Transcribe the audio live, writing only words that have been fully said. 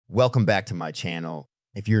Welcome back to my channel.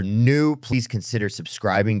 If you're new, please consider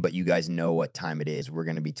subscribing, but you guys know what time it is. We're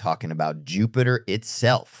going to be talking about Jupiter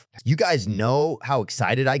itself. You guys know how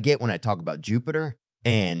excited I get when I talk about Jupiter,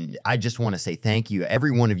 and I just want to say thank you,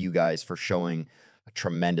 every one of you guys, for showing a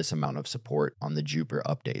tremendous amount of support on the Jupiter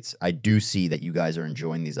updates. I do see that you guys are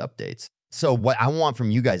enjoying these updates. So what I want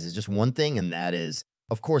from you guys is just one thing, and that is,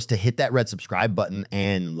 of course, to hit that red subscribe button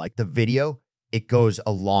and like the video. It goes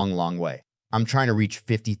a long, long way. I'm trying to reach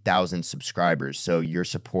 50,000 subscribers, so your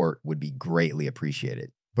support would be greatly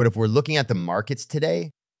appreciated. But if we're looking at the markets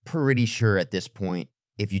today, pretty sure at this point,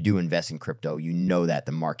 if you do invest in crypto, you know that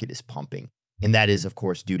the market is pumping. And that is, of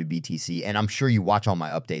course, due to BTC. And I'm sure you watch all my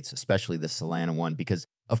updates, especially the Solana one, because,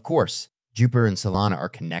 of course, Jupiter and Solana are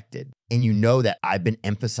connected. And you know that I've been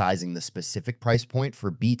emphasizing the specific price point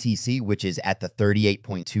for BTC, which is at the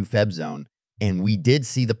 38.2 Feb zone. And we did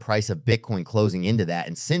see the price of Bitcoin closing into that.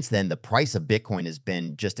 And since then, the price of Bitcoin has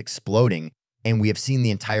been just exploding. And we have seen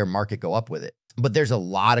the entire market go up with it. But there's a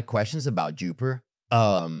lot of questions about Jupiter.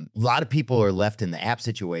 A lot of people are left in the app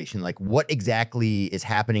situation. Like, what exactly is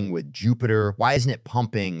happening with Jupiter? Why isn't it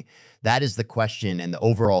pumping? That is the question. And the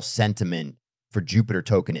overall sentiment for Jupiter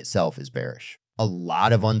token itself is bearish. A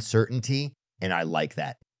lot of uncertainty. And I like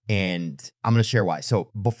that. And I'm going to share why. So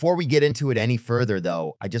before we get into it any further,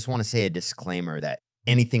 though, I just want to say a disclaimer that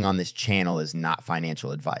anything on this channel is not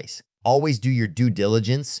financial advice. Always do your due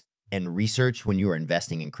diligence and research when you are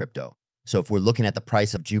investing in crypto. So if we're looking at the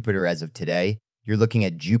price of Jupiter as of today, you're looking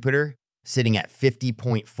at Jupiter sitting at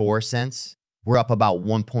 50.4 cents. We're up about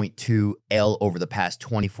 1.2 L over the past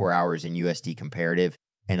 24 hours in USD comparative,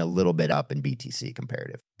 and a little bit up in BTC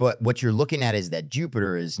comparative. But what you're looking at is that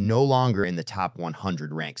Jupiter is no longer in the top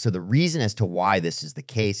 100 rank. So the reason as to why this is the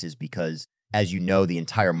case is because, as you know, the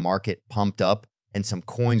entire market pumped up and some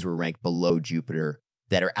coins were ranked below Jupiter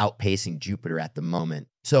that are outpacing Jupiter at the moment.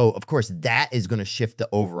 So of course, that is going to shift the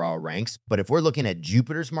overall ranks. But if we're looking at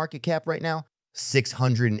Jupiter's market cap right now,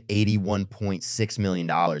 $681.6 million,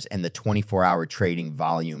 and the 24-hour trading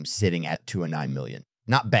volume sitting at 209 million.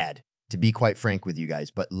 Not bad, to be quite frank with you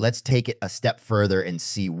guys, but let's take it a step further and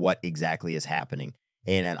see what exactly is happening.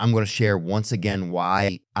 And I'm going to share once again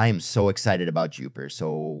why I am so excited about Jupiter.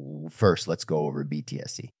 So first, let's go over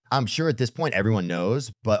BTSC. I'm sure at this point everyone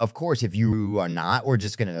knows, but of course, if you are not, we're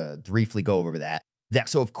just going to briefly go over that.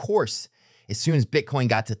 So of course, as soon as Bitcoin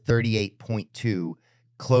got to 38.2,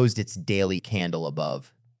 closed its daily candle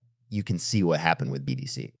above, you can see what happened with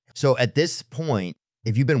BTC. So at this point,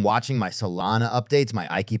 if you've been watching my Solana updates, my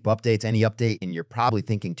iKeep updates, any update, and you're probably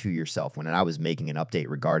thinking to yourself, when I was making an update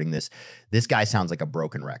regarding this guy sounds like a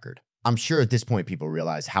broken record. I'm sure at this point, people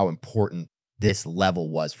realize how important this level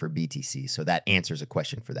was for BTC. So that answers a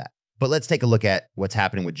question for that. But let's take a look at what's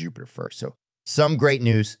happening with Jupiter first. So some great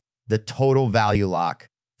news. The total value lock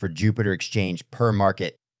for Jupiter Exchange per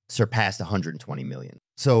market surpassed 120 million.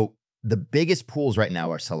 So the biggest pools right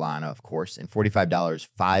now are Solana, of course, and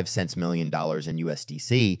 $45.05 million in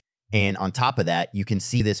USDC. And on top of that, you can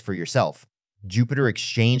see this for yourself. Jupiter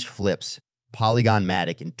Exchange flips Polygon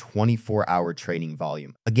Matic in 24-hour trading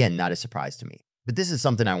volume. Again, not a surprise to me. But this is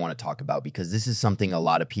something I want to talk about because this is something a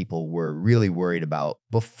lot of people were really worried about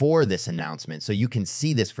before this announcement. So you can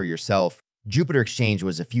see this for yourself. Jupiter Exchange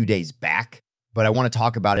was a few days back, but I want to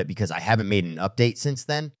talk about it because I haven't made an update since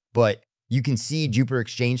then. But you can see Jupiter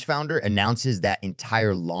Exchange founder announces that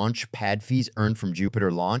entire launch pad fees earned from Jupiter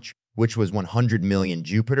launch, which was 100 million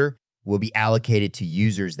Jupiter, will be allocated to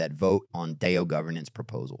users that vote on DAO governance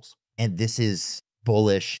proposals. And this is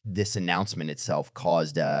bullish. This announcement itself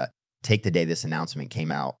caused take the day this announcement came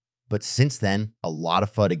out. But since then, a lot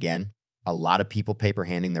of FUD again, a lot of people paper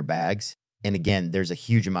handing their bags. And again, there's a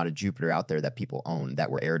huge amount of Jupiter out there that people own that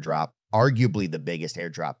were airdrop, arguably the biggest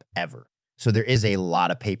airdrop ever. So there is a lot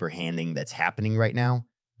of paper handing that's happening right now,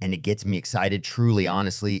 and it gets me excited. Truly,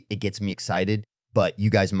 honestly, it gets me excited, but you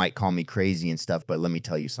guys might call me crazy and stuff, but let me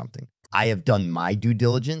tell you something. I have done my due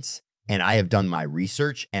diligence, and I have done my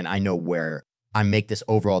research, and I know where I make this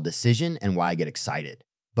overall decision and why I get excited.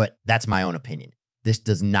 But that's my own opinion. This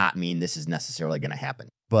does not mean this is necessarily going to happen.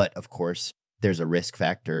 But of course, there's a risk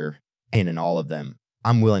factor in all of them.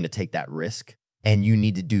 I'm willing to take that risk. And you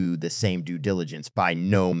need to do the same due diligence. By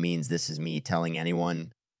no means this is me telling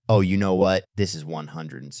anyone, oh, you know what? This is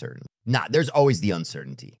 100 and certain. Nah, there's always the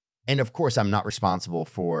uncertainty. And of course, I'm not responsible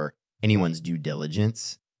for anyone's due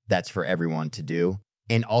diligence. That's for everyone to do.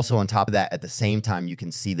 And also on top of that, at the same time, you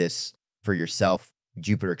can see this for yourself.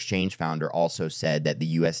 Jupiter Exchange founder also said that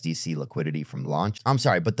the USDC liquidity from launch,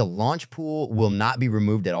 but the launch pool will not be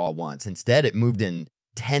removed at all at once. Instead, it moved in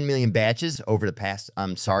 10 million batches over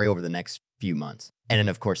the next few months. And then,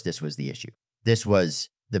 of course, this was the issue. This was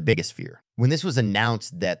the biggest fear. When this was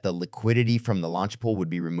announced that the liquidity from the launch pool would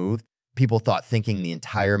be removed, people thought thinking the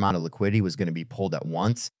entire amount of liquidity was going to be pulled at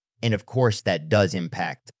once. And of course, that does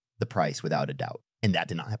impact the price without a doubt. And that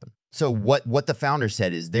did not happen. So what the founder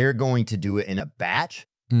said is they're going to do it in a batch.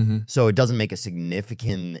 So it doesn't make a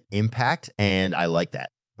significant impact. And I like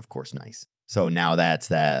that. Of course, nice. So now that's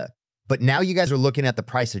that. But now you guys are looking at the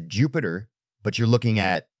price of Jupiter, but you're looking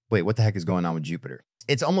at, wait, what the heck is going on with Jupiter?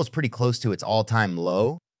 It's almost pretty close to its all-time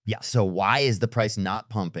low. Yeah, so why is the price not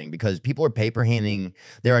pumping? Because people are paper handing.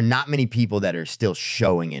 There are not many people that are still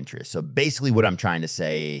showing interest. So basically what I'm trying to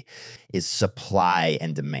say is supply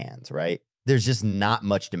and demand, right? There's just not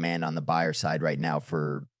much demand on the buyer side right now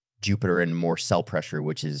for Jupiter and more sell pressure,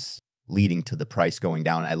 which is leading to the price going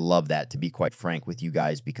down. I love that, to be quite frank with you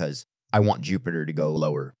guys, because I want Jupiter to go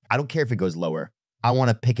lower. I don't care if it goes lower. I want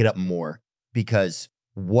to pick it up more because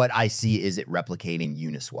what I see is it replicating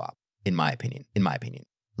Uniswap, in my opinion.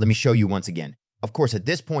 Let me show you once again. Of course, at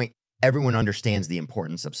this point, everyone understands the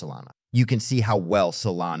importance of Solana. You can see how well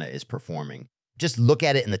Solana is performing. Just look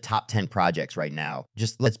at it in the top 10 projects right now.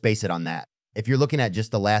 Just let's base it on that. If you're looking at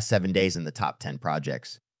just the last 7 days in the top 10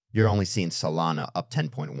 projects, you're only seeing Solana up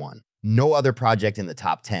 10.1. No other project in the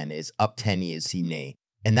top 10 is up 10 EZCOINER.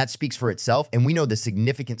 And that speaks for itself. And we know the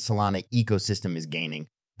significant Solana ecosystem is gaining.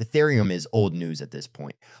 Ethereum is old news at this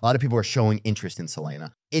point. A lot of people are showing interest in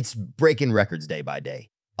Solana. It's breaking records day by day.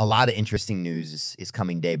 A lot of interesting news is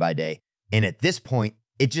coming day by day. And at this point,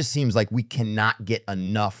 it just seems like we cannot get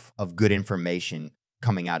enough of good information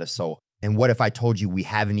coming out of Sol. And what if I told you we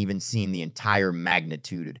haven't even seen the entire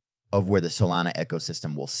magnitude of where the Solana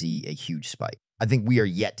ecosystem will see a huge spike? I think we are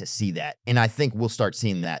yet to see that. And I think we'll start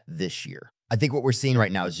seeing that this year. I think what we're seeing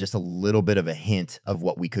right now is just a little bit of a hint of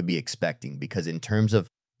what we could be expecting, because in terms of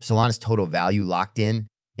Solana's total value locked in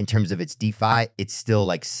terms of its DeFi, it's still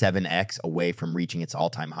like 7x away from reaching its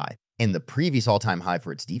all-time high. And the previous all-time high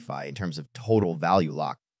for its DeFi in terms of total value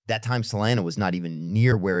lock, that time Solana was not even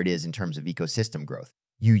near where it is in terms of ecosystem growth,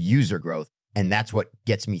 user growth. And that's what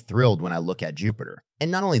gets me thrilled when I look at Jupiter. And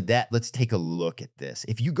not only that, let's take a look at this.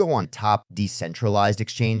 If you go on top decentralized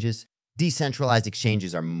exchanges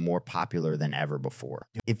are more popular than ever before.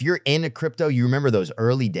 If you're in a crypto, you remember those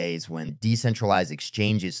early days when decentralized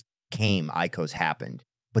exchanges came, ICOs happened,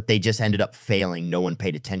 but they just ended up failing. No one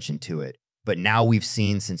paid attention to it. But now we've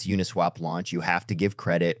seen since Uniswap launch, you have to give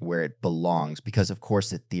credit where it belongs because, of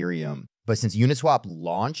course, Ethereum. But since Uniswap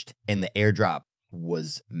launched and the airdrop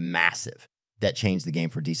was massive, that changed the game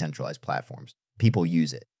for decentralized platforms. People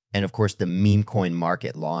use it. And of course, the meme coin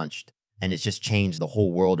market launched, and it's just changed the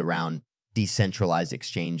whole world around decentralized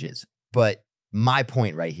exchanges. But my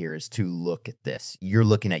point right here is to look at this. You're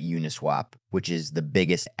looking at Uniswap, which is the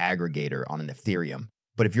biggest aggregator on an Ethereum.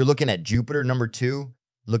 But if you're looking at Jupiter, number 2,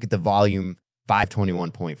 look at the volume,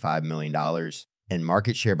 $521.5 million, and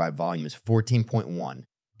market share by volume is 14.1.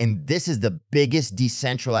 And this is the biggest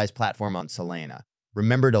decentralized platform on Solana.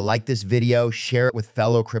 Remember to like this video, share it with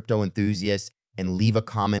fellow crypto enthusiasts, and leave a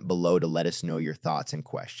comment below to let us know your thoughts and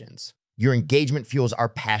questions. Your engagement fuels our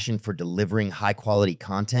passion for delivering high-quality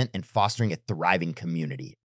content and fostering a thriving community.